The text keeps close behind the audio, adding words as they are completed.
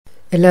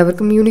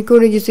എല്ലാവർക്കും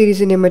യൂണിക്കോൺ എജു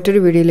സീരീസിൻ്റെ മറ്റൊരു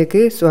വീഡിയോയിലേക്ക്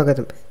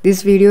സ്വാഗതം.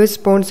 This video is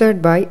sponsored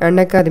by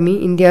Unacademy,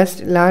 India's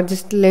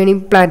largest learning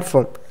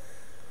platform.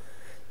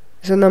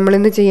 So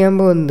നമ്മളിന്ന് ചെയ്യാൻ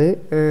പോകുന്നത്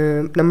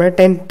നമ്മുടെ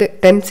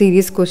 10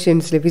 സീരീസ്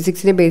ക്വസ്റ്റ്യൻസിൽ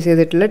ഫിസിക്സിനെ ബേസ്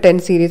ചെയ്തിട്ടുള്ള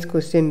 10 സീരീസ്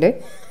ക്വസ്റ്റ്യൻ്റെ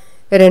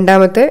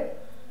രണ്ടാമത്തെ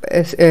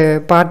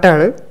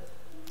പാർട്ടാണ്.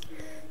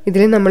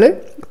 ഇതിൽ നമ്മൾ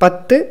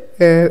 10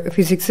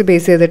 ഫിസിക്സ്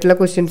ബേസ് ചെയ്തിട്ടുള്ള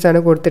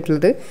ക്വസ്റ്റ്യൻസാണ്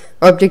കൊടുത്തിട്ടുള്ളത്.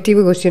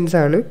 ഒബ്ജക്റ്റീവ് ക്വസ്റ്റ്യൻസ്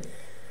ആണ്.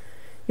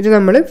 ഇത്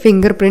നമ്മൾ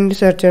ഫിംഗർ പ്രിൻറ്റ്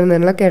സെർച്ച്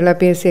എന്നുള്ള കേരള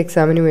PSC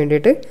എക്സാമിന്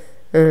വേണ്ടിയിട്ട്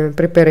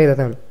പ്രിപ്പയർ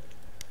ചെയ്തതാണ്.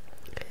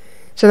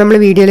 സോ നമ്മൾ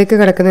വീഡിയോയിലേക്ക്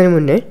കടക്കുന്നതിന്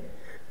മുന്നേ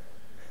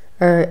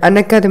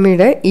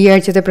അൺഅക്കാദമിയുടെ ഈ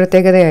ആഴ്ചത്തെ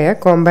പ്രത്യേകതയായ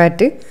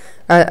കോമ്പാറ്റ്,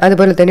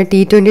 അതുപോലെ തന്നെ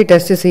T20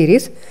 ടെസ്റ്റ്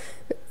സീരീസ്,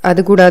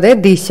 അതുകൂടാതെ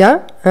ദിശ,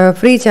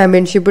 ഫ്രീ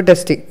ചാമ്പ്യൻഷിപ്പ്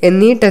ടെസ്റ്റ്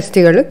എന്നീ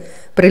ടെസ്റ്റുകൾ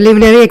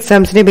പ്രിലിമിനറി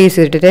എക്സാംസിനെ ബേസ്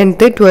ചെയ്തിട്ട്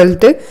 10th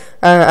 12th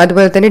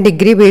അതുപോലെ തന്നെ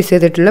ഡിഗ്രി ബേസ്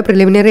ചെയ്തിട്ടുള്ള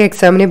പ്രിലിമിനറി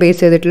എക്സാമിനെ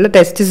ബേസ് ചെയ്തിട്ടുള്ള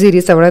ടെസ്റ്റ്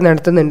സീരീസ് അവിടെ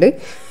നടത്തുന്നുണ്ട്.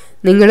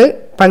 നിങ്ങൾ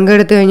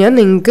പങ്കെടുത്തു കഴിഞ്ഞാൽ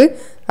നിങ്ങൾക്ക്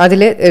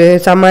അതിൽ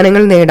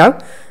സമ്മാനങ്ങൾ നേടാം.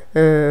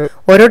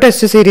 ഓരോ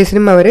ടെസ്റ്റ്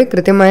സീരീസിനും അവർ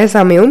കൃത്യമായ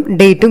സമയവും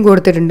ഡേറ്റും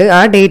കൊടുത്തിട്ടുണ്ട്. ആ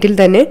ഡേറ്റിൽ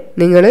തന്നെ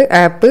നിങ്ങൾ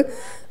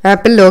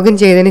ആപ്പിൽ ലോഗിൻ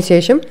ചെയ്തതിന്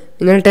ശേഷം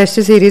നിങ്ങൾ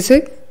ടെസ്റ്റ് സീരീസ്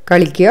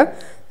കളിക്കുക.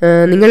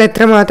 നിങ്ങൾ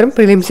എത്രമാത്രം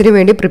പ്രിലിംസിന്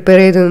വേണ്ടി പ്രിപ്പയർ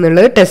ചെയ്തു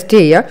എന്നുള്ളത് ടെസ്റ്റ്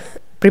ചെയ്യുക.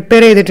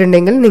 പ്രിപ്പയർ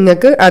ചെയ്തിട്ടുണ്ടെങ്കിൽ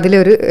നിങ്ങൾക്ക്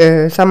അതിലൊരു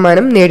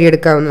സമ്മാനം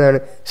നേടിയെടുക്കാവുന്നതാണ്.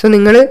 സോ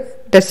നിങ്ങൾ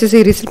ടെസ്റ്റ്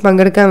സീരീസിൽ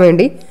പങ്കെടുക്കാൻ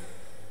വേണ്ടി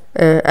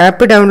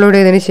ആപ്പ് ഡൗൺലോഡ്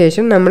ചെയ്തതിന്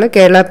ശേഷം നമ്മൾ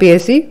Kerala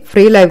PSC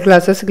free live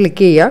classes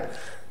click ചെയ്യുക.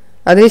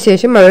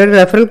 അതിനുശേഷം അവരുടെ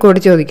റെഫറൽ കോഡ്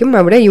ചോദിക്കും.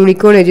 അവിടെ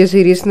യൂണിക്കോൺ എജു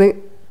സീരീസ് എന്ന്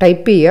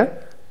ടൈപ്പ് ചെയ്യുക.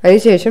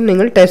 അതിനുശേഷം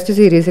നിങ്ങൾ ടെസ്റ്റ്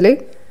സീരീസിൽ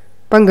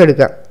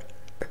പങ്കെടുക്കുക.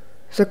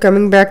 So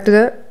coming back to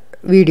the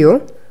video.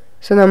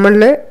 So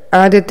നമ്മളുടെ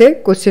ആദ്യത്തെ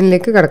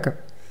ക്വസ്റ്റ്യനിലേക്ക് കടക്കാം.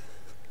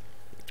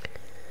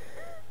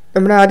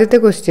 നമ്മുടെ ആദ്യത്തെ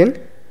question,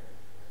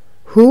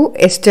 who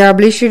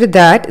established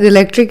that the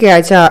electric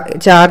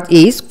charge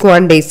is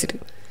quantised?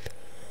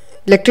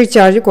 Electric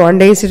charge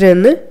quantised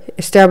എന്ന്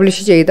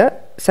എസ്റ്റാബ്ലിഷ് ചെയ്ത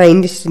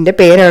സയൻറ്റിസ്റ്റിൻ്റെ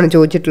പേരാണ്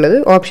ചോദിച്ചിട്ടുള്ളത്.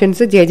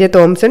 Options J.J.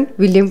 Thomson,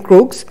 William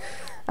Crookes,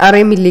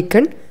 R.A.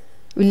 Millikan,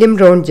 William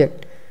Roentgen.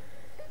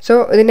 So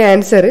ഇതിൻ്റെ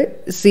ആൻസർ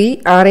C,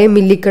 R.A.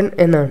 മില്ലിക്കൺ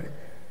എന്നാണ്.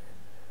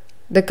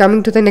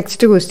 Coming to the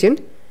next question,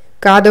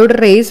 cathode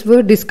rays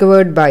were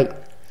discovered by?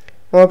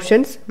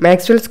 Options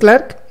Maxwell's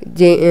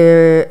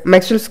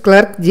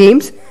clerk,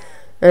 James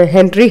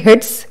Henry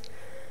heads,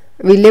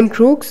 William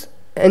Crookes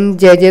and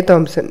J.J.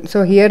 Thomson. So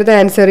here the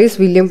answer is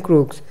William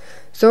Crookes.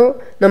 So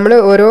നമ്മൾ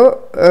ഓരോ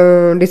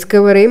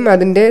ഡിസ്കവറിയും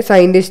അതിൻ്റെ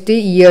scientist,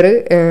 year,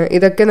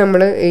 ഇതൊക്കെ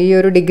നമ്മൾ ഈ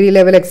ഒരു degree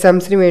level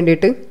എക്സാംസിന്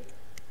വേണ്ടിയിട്ട്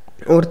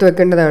ഓർത്ത്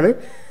വെക്കേണ്ടതാണ്.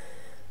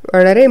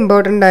 വളരെ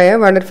ഇമ്പോർട്ടൻ്റ് ആയ,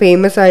 വളരെ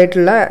ഫേമസ്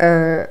ആയിട്ടുള്ള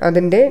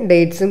അതിൻ്റെ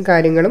ഡേറ്റ്സും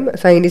കാര്യങ്ങളും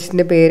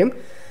സയൻറ്റിസ്റ്റിൻ്റെ പേരും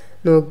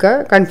നോക്കുക.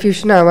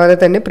 കൺഫ്യൂഷൻ ആവാതെ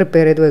തന്നെ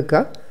പ്രിപ്പയർ ചെയ്ത്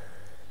വെക്കുക.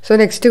 So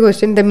next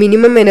question, the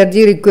minimum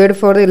energy required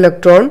for the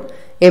electron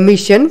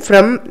emission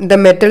from the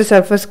metal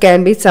surface can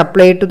be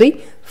supplied to the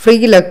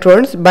free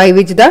electrons by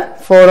which the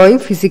following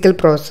physical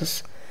process?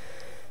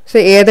 So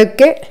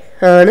ഏതൊക്കെ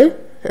ആണ്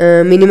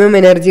minimum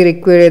energy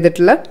require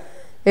ചെയ്തിട്ടുള്ള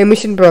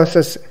emission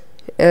process?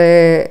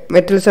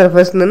 Metal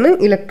സർഫസിൽ നിന്ന്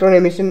electron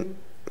emission,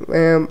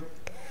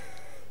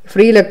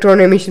 free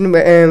electron emission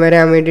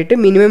വരാൻ വേണ്ടിയിട്ട്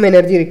minimum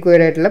energy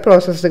required ആയിട്ടുള്ള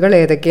പ്രോസസ്സുകൾ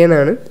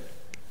ഏതൊക്കെയെന്നാണ്.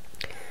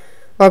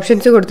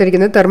 Options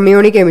കൊടുത്തിരിക്കുന്നത്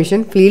thermionic emission,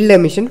 field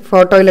emission,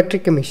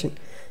 photoelectric emission.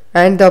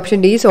 And the option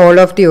D is all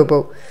of the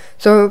above.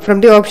 So from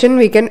the option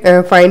we can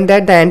find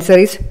that the answer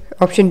is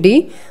option D,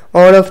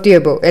 all of the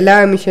above. എല്ലാ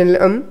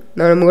എമിഷനിലും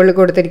മുകളിൽ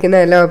കൊടുത്തിരിക്കുന്ന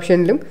എല്ലാ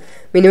ഓപ്ഷനിലും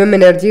minimum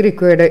energy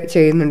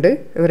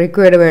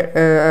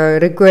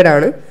required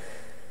ആണ്.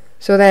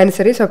 So the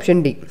answer is option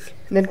D.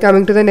 Then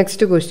coming to the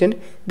next question,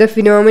 the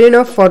phenomenon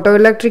of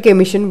photoelectric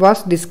emission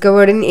was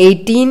discovered in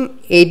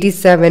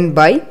 1887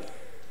 by?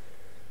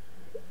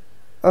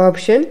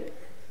 Option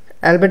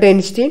Albert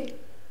Einstein,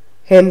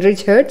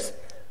 Heinrich Hertz,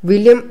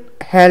 William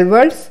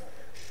ഹാൽവാൾസ്,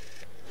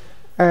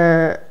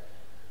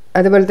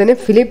 അതുപോലെ തന്നെ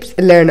Philips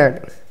ലേണാർഡ്.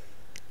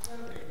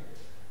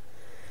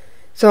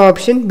 So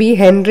option B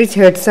Heinrich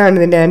hertz ആണ്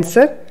ഇതിൻ്റെ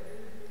answer.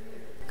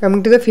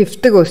 Coming to the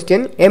fifth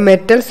question, A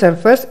metal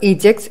surface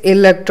ejects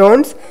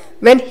electrons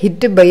when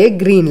hit by A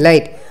green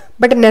light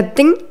but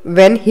nothing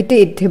when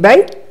hit by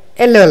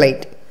yellow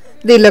light.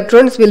 The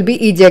electrons will be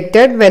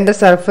ejected when the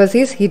surface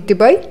is hit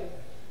by.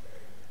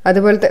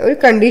 അതുപോലത്തെ ഒരു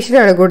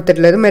കണ്ടീഷനാണ്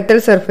കൊടുത്തിട്ടുള്ളത്. Metal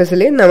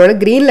സർഫസിൽ നമ്മൾ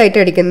green light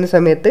അടിക്കുന്ന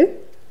സമയത്ത്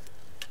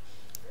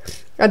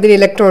അതിൽ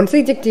electrons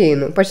eject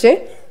ചെയ്യുന്നു, പക്ഷേ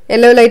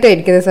യെല്ലോ ലൈറ്റ്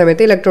അടിക്കുന്ന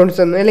സമയത്ത്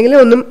ഇലക്ട്രോൺസ്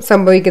ഒന്നും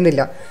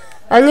സംഭവിക്കുന്നില്ല.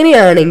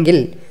 അങ്ങനെയാണെങ്കിൽ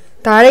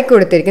താഴെ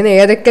കൊടുത്തിരിക്കുന്ന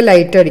ഏതൊക്കെ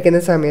ലൈറ്റ്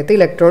അടിക്കുന്ന സമയത്ത്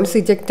ഇലക്ട്രോൺസ്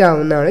ഇജക്റ്റ്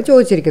ആവുമെന്നാണ്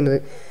ചോദിച്ചിരിക്കുന്നത്.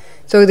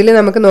 സോ ഇതിൽ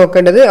നമുക്ക്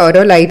നോക്കേണ്ടത്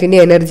ഓരോ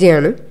ലൈറ്റിൻ്റെ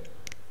എനർജിയാണ്.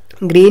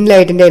 ഗ്രീൻ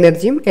ലൈറ്റിൻ്റെ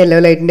എനർജിയും യെല്ലോ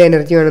ലൈറ്റിൻ്റെ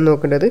എനർജിയുമാണ്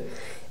നോക്കേണ്ടത്.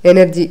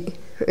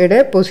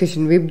 എനർജിയുടെ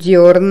പൊസിഷൻ,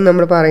 വിബ്ജിയോർ എന്ന്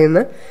നമ്മൾ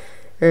പറയുന്ന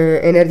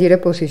എനർജിയുടെ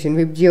പൊസിഷൻ,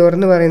 വിബ്ജിയോർ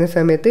എന്ന് പറയുന്ന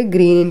സമയത്ത്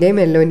ഗ്രീനിൻ്റെയും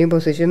യെല്ലോൻ്റെയും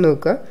പൊസിഷൻ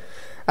നോക്കുക.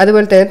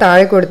 അതുപോലെ തന്നെ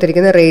താഴെ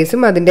കൊടുത്തിരിക്കുന്ന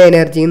റേസും അതിൻ്റെ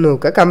എനർജിയും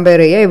നോക്കുക,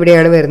 കമ്പയർ ചെയ്യുക,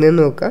 എവിടെയാണ്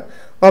വരുന്നതെന്ന് നോക്കുക.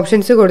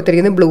 ഓപ്ഷൻസ്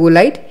കൊടുത്തിരിക്കുന്നത് blue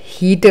light,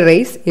 heat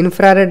raise,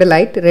 infrared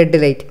light,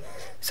 red light.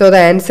 So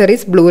the answer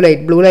is blue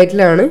light. Blue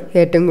ലൈറ്റിലാണ്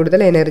ഏറ്റവും കൂടുതൽ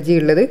എനർജി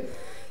ഉള്ളത്.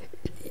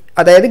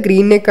 അതായത്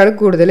ഗ്രീനിനേക്കാൾ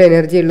കൂടുതൽ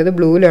എനർജി ഉള്ളത്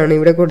ബ്ലൂവിലാണ്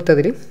ഇവിടെ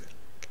കൊടുത്തതിൽ.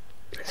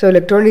 സോ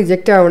ഇലക്ട്രോൺ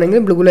റിജക്റ്റ്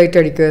ആവണമെങ്കിൽ ബ്ലൂ ലൈറ്റ്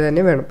അടിക്കുക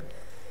തന്നെ വേണം.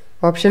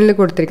 ഓപ്ഷനിൽ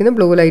കൊടുത്തിരിക്കുന്ന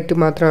ബ്ലൂ ലൈറ്റ്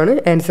മാത്രമാണ്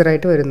ആൻസർ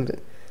ആയിട്ട് വരുന്നത്.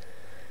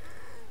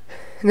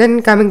 Then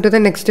coming to the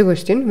next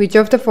question, which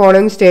of the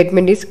following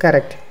statement is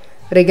correct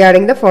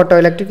regarding the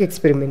photoelectric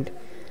experiment?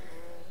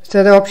 So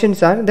the options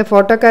are: the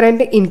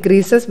photocurrent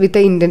increases with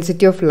the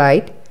intensity of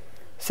light.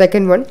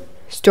 Second one,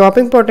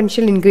 stopping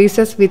potential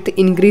increases with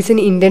increase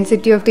in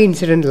intensity of the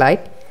incident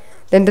light.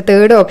 Then the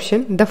third option,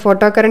 the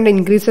photocurrent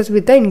increases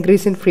with the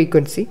increase in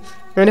frequency.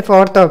 And the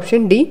fourth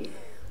option, D,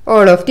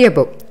 all of the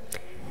above.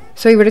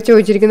 So ഇവിടെ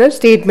ചോദിച്ചിരിക്കുന്ന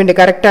statement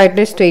correct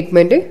ആയിട്ടുള്ള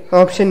statement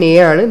option A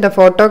ആണ്. The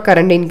photo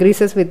current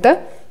increases with the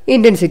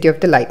intensity of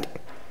the light.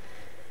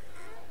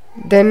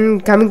 Then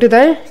coming to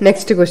the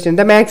next question,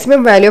 the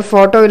maximum value of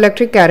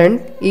photoelectric current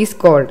is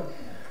called.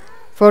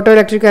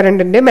 Photoelectric current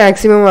ന്റെ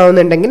maximum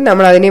ആവുന്നുണ്ടെങ്കിൽ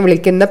നമ്മൾ അതിനെ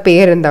വിളിക്കുന്ന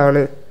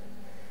പേരെന്താണ്?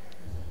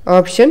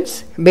 Options: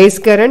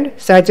 base current,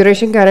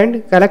 saturation current,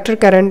 collector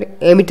current,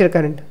 emitter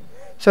current.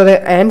 So the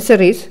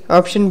answer is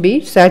option B,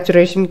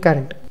 saturation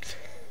current.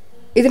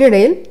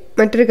 ഇതിനിടയിൽ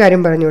മറ്റൊരു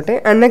കാര്യം പറഞ്ഞോട്ടെ.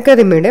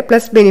 അൺഅക്കാദമിയുടെ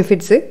plus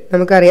benefits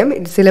നമുക്കറിയാം.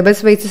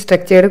 സിലബസ് വൈസ്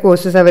സ്ട്രക്ചേർഡ്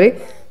കോഴ്സസ് അവർ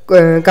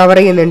കവർ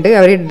ചെയ്യുന്നുണ്ട്.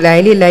 അവർ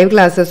ഡെയിലി ലൈവ്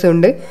ക്ലാസ്സസ്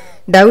ഉണ്ട്.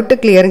 ഡൗട്ട്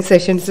ക്ലിയറിംഗ്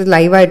സെഷൻസ്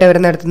ലൈവായിട്ട് അവർ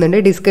നടത്തുന്നുണ്ട്.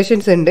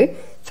 ഡിസ്കഷൻസ് ഉണ്ട്.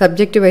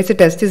 സബ്ജക്റ്റ് വൈസ്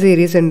ടെസ്റ്റ്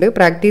സീരീസ് ഉണ്ട്.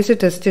 പ്രാക്ടീസ്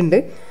ടെസ്റ്റ് ഉണ്ട്.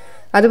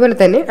 അതുപോലെ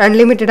തന്നെ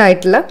അൺലിമിറ്റഡ്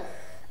ആയിട്ടുള്ള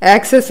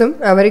ആക്സസും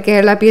അവർ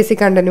കേരള PSC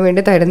കണ്ടന്റിന്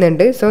വേണ്ടി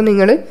തരുന്നുണ്ട്. സോ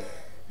നിങ്ങൾ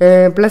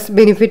പ്ലസ്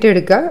ബെനിഫിറ്റ്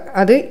എടുക്കുക.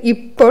 അത്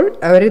ഇപ്പോൾ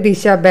അവർ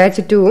ദിശ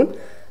ബാച്ച് 2ഉം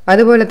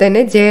അതുപോലെ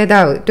തന്നെ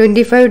ജേതാവ്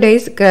 25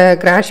 days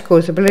ക്രാഷ്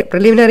കോഴ്സ്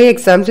പ്രിലിമിനറി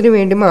എക്സാംസിന്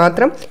വേണ്ടി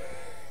മാത്രം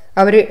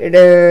അവർ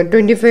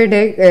 25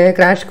 day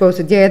ക്രാഷ്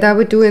കോഴ്സ്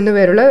ജേതാവ് 2 എന്ന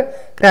പേരുള്ള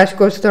ക്രാഷ്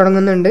കോഴ്സ്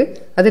തുടങ്ങുന്നുണ്ട്.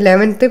 അത്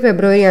 11th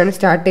February ആണ്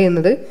സ്റ്റാർട്ട്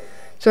ചെയ്യുന്നത്.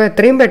 സോ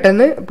എത്രയും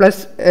പെട്ടെന്ന്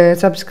പ്ലസ്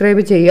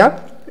സബ്സ്ക്രൈബ് ചെയ്യുക.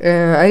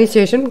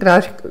 അതിനുശേഷം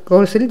ക്രാഷ്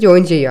കോഴ്സിൽ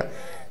ജോയിൻ ചെയ്യുക.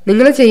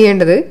 നിങ്ങൾ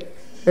ചെയ്യേണ്ടത്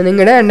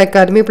നിങ്ങളുടെ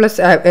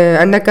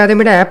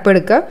അൺഅക്കാദമിയുടെ ആപ്പ്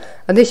എടുക്കുക.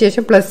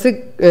 അതിനുശേഷം പ്ലസ്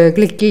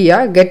ക്ലിക്ക്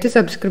ചെയ്യുക. ഗെറ്റ്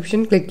സബ്സ്ക്രിപ്ഷൻ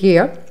ക്ലിക്ക്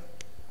ചെയ്യുക.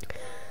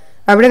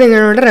 അവിടെ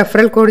നിങ്ങളുടെ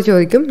റെഫറൽ കോഡ്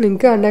ചോദിക്കും.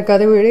 നിങ്ങൾക്ക്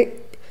അൺഅക്കാദമിയുടെ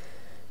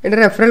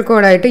റെഫറൽ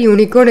കോഡായിട്ട്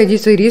യൂണിക്കോൺ എജി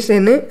സീരീസ്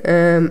എന്ന്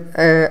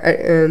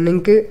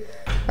നിങ്ങൾക്ക്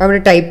അവിടെ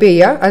ടൈപ്പ്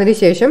ചെയ്യുക.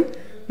 അതിനുശേഷം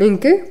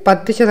നിങ്ങൾക്ക്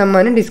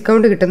 10%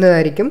 ഡിസ്കൗണ്ട്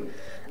കിട്ടുന്നതായിരിക്കും.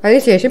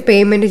 അതിനുശേഷം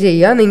പേയ്മെൻറ്റ്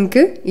ചെയ്യുക.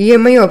 നിങ്ങൾക്ക്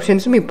EMI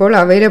ഓപ്ഷൻസും ഇപ്പോൾ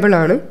അവൈലബിൾ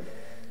ആണ്.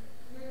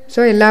 സോ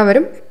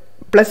എല്ലാവരും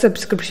പ്ലസ്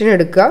സബ്സ്ക്രിപ്ഷൻ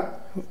എടുക്കുക.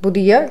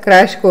 പുതിയ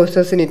ക്രാഷ്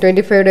കോഴ്സസിന്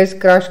 25 days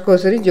ക്രാഷ്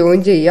കോഴ്സിന് ജോയിൻ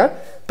ചെയ്യുക.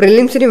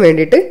 പ്രിലിംസിന്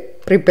വേണ്ടിയിട്ട്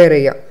പ്രിപ്പയർ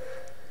ചെയ്യുക.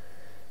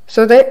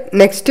 So the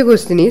next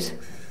question is: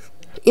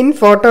 in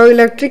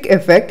photoelectric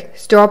effect,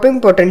 stopping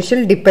potential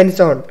depends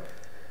on.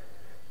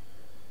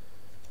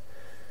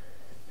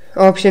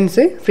 Options: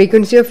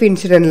 frequency of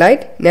incident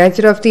light,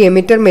 nature of the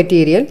emitter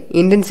material,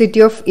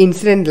 intensity of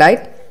incident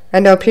light,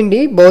 and option D,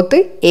 both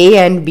A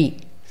and B.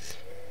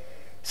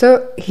 So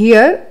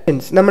here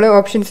നമ്മൾ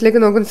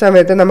ഓപ്ഷൻസിലേക്ക് നോക്കുന്ന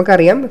സമയത്ത്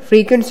നമുക്കറിയാം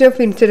frequency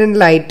of incident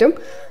ലൈറ്റും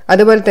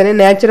അതുപോലെ തന്നെ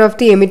nature of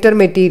the emitter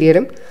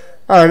മെറ്റീരിയലും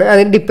ആണ്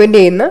അതിൽ ഡിപ്പെൻഡ്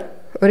ചെയ്യുന്ന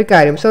ഒരു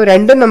കാര്യം. സോ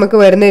രണ്ടും നമുക്ക്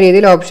വരുന്ന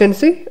രീതിയിൽ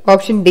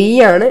ഓപ്ഷൻ ഡി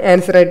ആണ്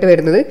ആൻസർ ആയിട്ട്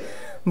വരുന്നത്.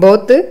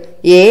 Both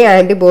A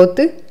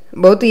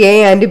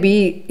and B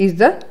is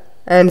the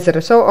answer.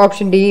 So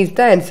option D is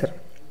the answer.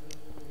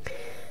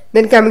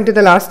 Then coming to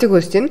the last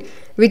question,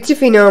 which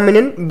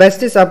phenomenon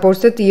best supports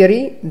the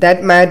theory that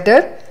matter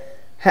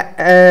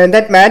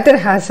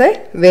has a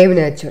wave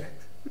nature?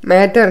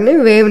 മാറ്ററിന്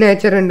wave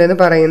nature ഉണ്ടെന്ന്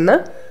പറയുന്ന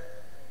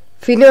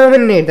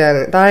phenomenon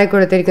ഏതാണ്? താഴെ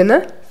കൊടുത്തിരിക്കുന്ന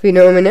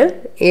phenomena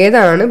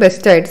ഏതാണ്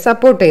ബെസ്റ്റായിട്ട്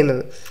support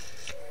ചെയ്യുന്നത്?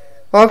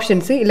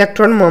 Options: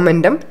 electron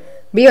momentum,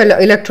 B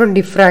electron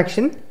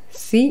diffraction,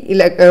 C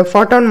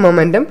photon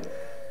momentum,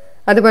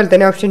 അതുപോലെ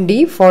തന്നെ option D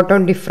photon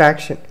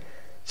diffraction.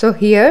 So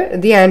here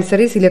the answer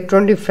is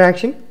electron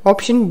diffraction.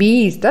 Option B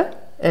is the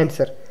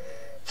answer.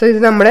 So ഇത്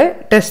നമ്മുടെ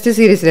ടെസ്റ്റ്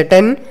സീരീസിലെ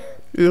 10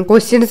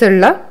 ക്വസ്റ്റ്യൻസ്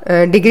ഉള്ള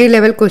ഡിഗ്രി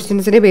ലെവൽ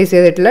ക്വസ്റ്റ്യൻസിനെ ബേസ്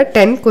ചെയ്തിട്ടുള്ള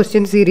 10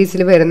 question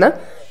സീരീസിൽ വരുന്ന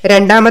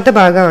രണ്ടാമത്തെ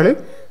ഭാഗമാണ്.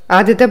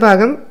 ആദ്യത്തെ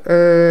ഭാഗം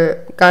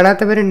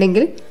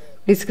കാണാത്തവരുണ്ടെങ്കിൽ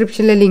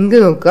ഡിസ്ക്രിപ്ഷനിലെ ലിങ്ക്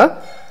നോക്കുക.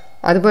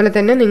 അതുപോലെ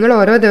തന്നെ നിങ്ങൾ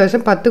ഓരോ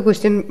ദിവസം 10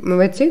 ക്വസ്റ്റ്യൻ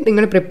വെച്ച്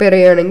നിങ്ങൾ പ്രിപ്പയർ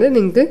ചെയ്യുകയാണെങ്കിൽ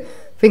നിങ്ങൾക്ക്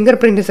ഫിംഗർ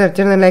പ്രിൻറ്റ്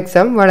സെർച്ചർ എന്നുള്ള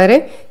എക്സാം വളരെ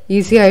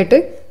ഈസി ആയിട്ട്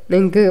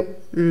നിങ്ങൾക്ക്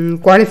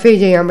ക്വാളിഫൈ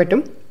ചെയ്യാൻ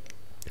പറ്റും.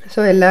 സോ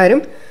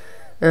എല്ലാവരും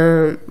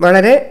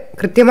വളരെ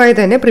കൃത്യമായി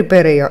തന്നെ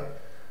പ്രിപ്പയർ ചെയ്യുക.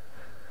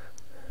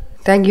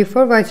 Thank you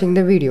for watching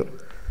the video.